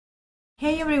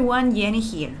Hey everyone, Jenny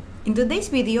here. In today's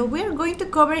video, we are going to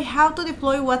cover how to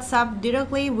deploy WhatsApp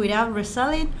directly without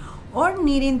reselling or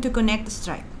needing to connect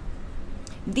Stripe.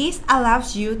 This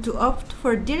allows you to opt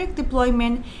for direct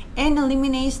deployment and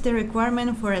eliminates the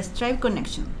requirement for a Stripe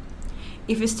connection.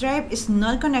 If Stripe is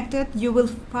not connected, you will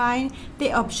find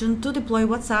the option to deploy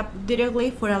WhatsApp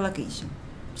directly for a location.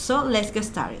 So let's get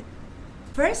started.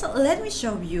 First, let me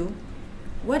show you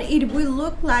what it will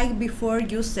look like before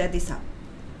you set this up.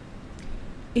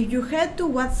 If you head to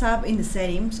WhatsApp in the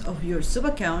settings of your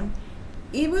sub-account,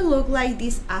 it will look like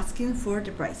this asking for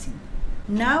the pricing.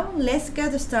 Now let's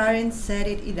get started and set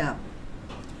it up.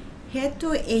 Head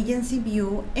to Agency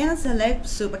View and select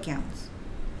Sub-accounts.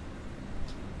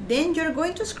 Then you're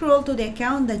going to scroll to the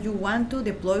account that you want to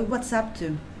deploy WhatsApp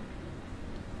to.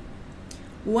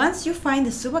 Once you find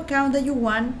the sub-account that you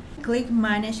want, click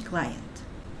Manage Client.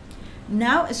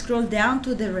 Now scroll down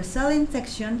to the reselling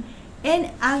section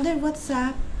and under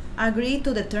WhatsApp, agree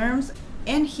to the terms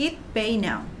and hit Pay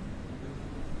Now.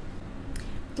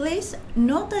 Please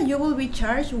note that you will be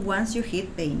charged once you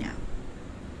hit Pay Now.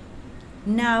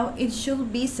 Now it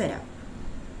should be set up.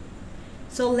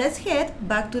 So let's head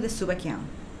back to the sub-account.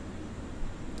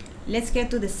 Let's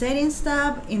get to the Settings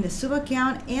tab in the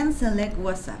sub-account and select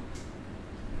WhatsApp.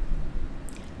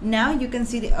 Now you can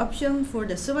see the option for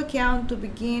the sub-account to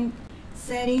begin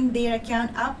setting their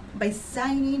account up by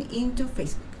signing into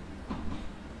Facebook.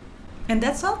 And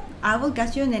that's all. I will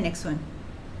catch you in the next one.